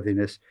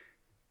unworthiness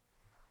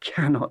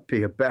cannot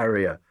be a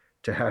barrier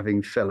to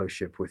having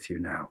fellowship with you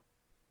now.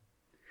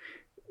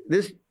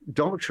 This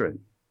doctrine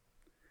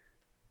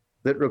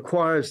that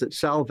requires that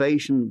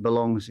salvation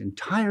belongs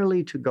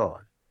entirely to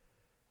God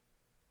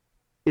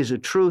is a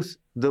truth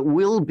that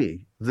will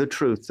be the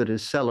truth that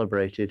is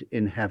celebrated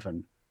in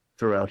heaven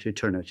throughout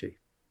eternity.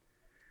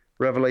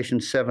 Revelation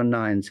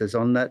 7:9 says,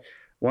 on that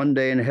one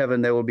day in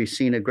heaven there will be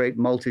seen a great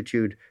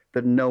multitude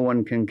that no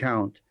one can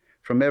count,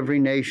 from every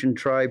nation,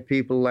 tribe,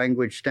 people,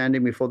 language,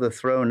 standing before the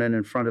throne and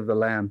in front of the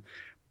Lamb.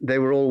 They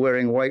were all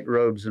wearing white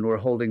robes and were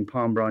holding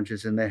palm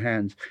branches in their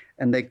hands.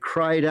 And they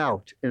cried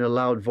out in a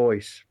loud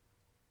voice,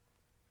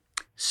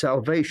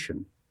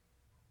 salvation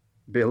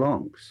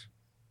belongs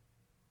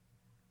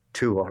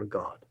to our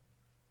God,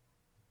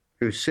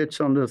 who sits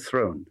on the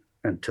throne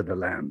and to the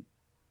Lamb.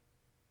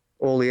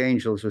 All the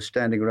angels were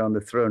standing around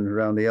the throne,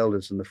 around the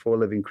elders and the four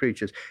living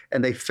creatures,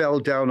 and they fell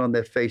down on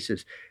their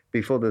faces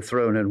before the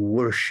throne and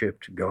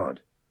worshiped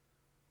God.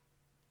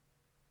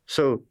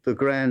 So the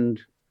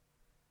grand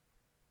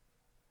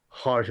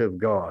heart of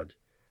God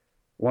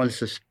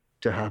wants us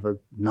to have a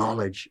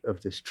knowledge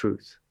of this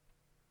truth,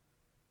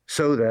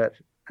 so that,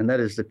 and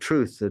that is the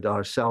truth, that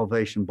our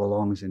salvation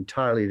belongs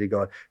entirely to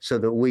God, so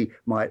that we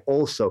might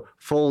also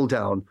fall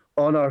down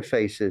on our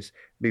faces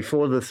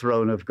before the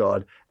throne of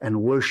God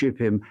and worship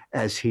him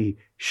as he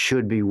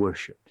should be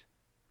worshiped.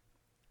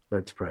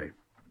 Let's pray.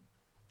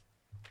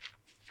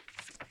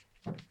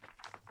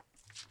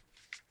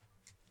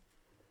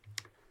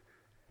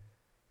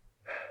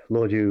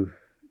 Lord, you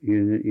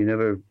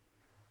never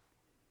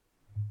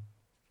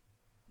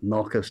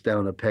knock us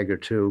down a peg or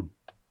two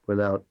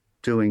without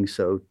doing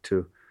so.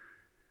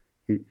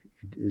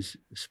 As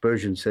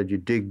Spurgeon said, you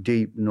dig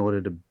deep in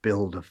order to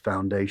build a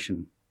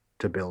foundation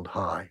to build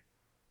high.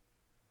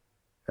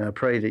 And I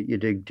pray that you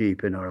dig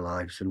deep in our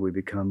lives and we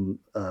become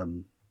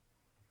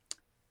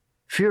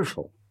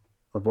fearful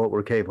of what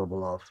we're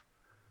capable of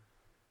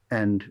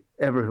and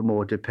ever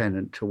more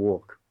dependent to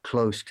walk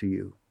close to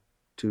you,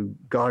 to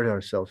guard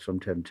ourselves from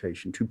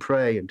temptation, to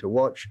pray and to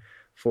watch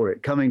for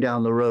it coming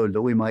down the road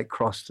that we might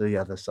cross to the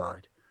other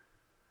side.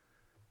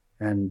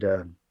 And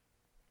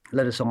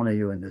let us honor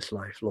you in this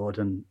life, Lord,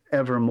 and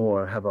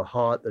evermore have a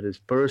heart that is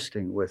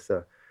bursting with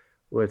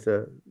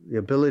the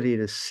ability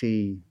to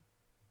see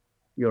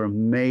your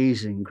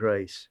amazing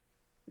grace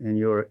and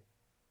your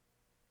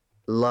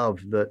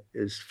love that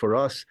is for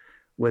us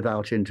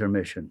without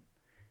intermission.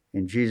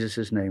 In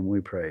Jesus' name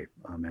we pray.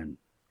 Amen.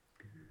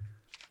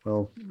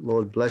 Well,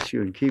 Lord bless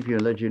you and keep you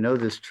and let you know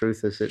this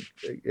truth as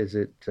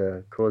it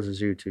causes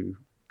you to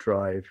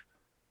drive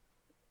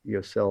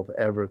yourself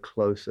ever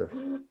closer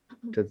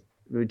to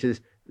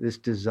this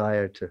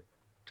desire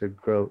to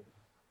grow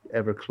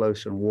ever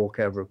closer and walk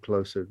ever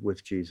closer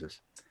with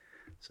Jesus.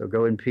 So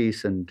go in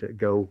peace and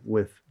go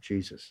with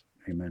Jesus.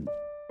 Amen.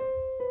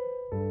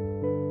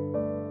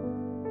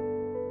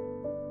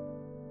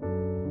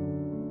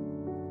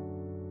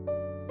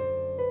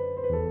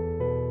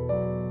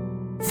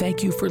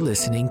 Thank you for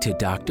listening to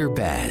Dr.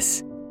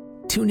 Baz.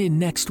 Tune in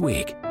next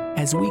week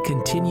as we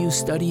continue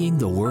studying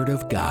the Word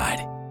of God.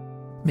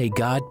 May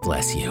God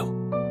bless you.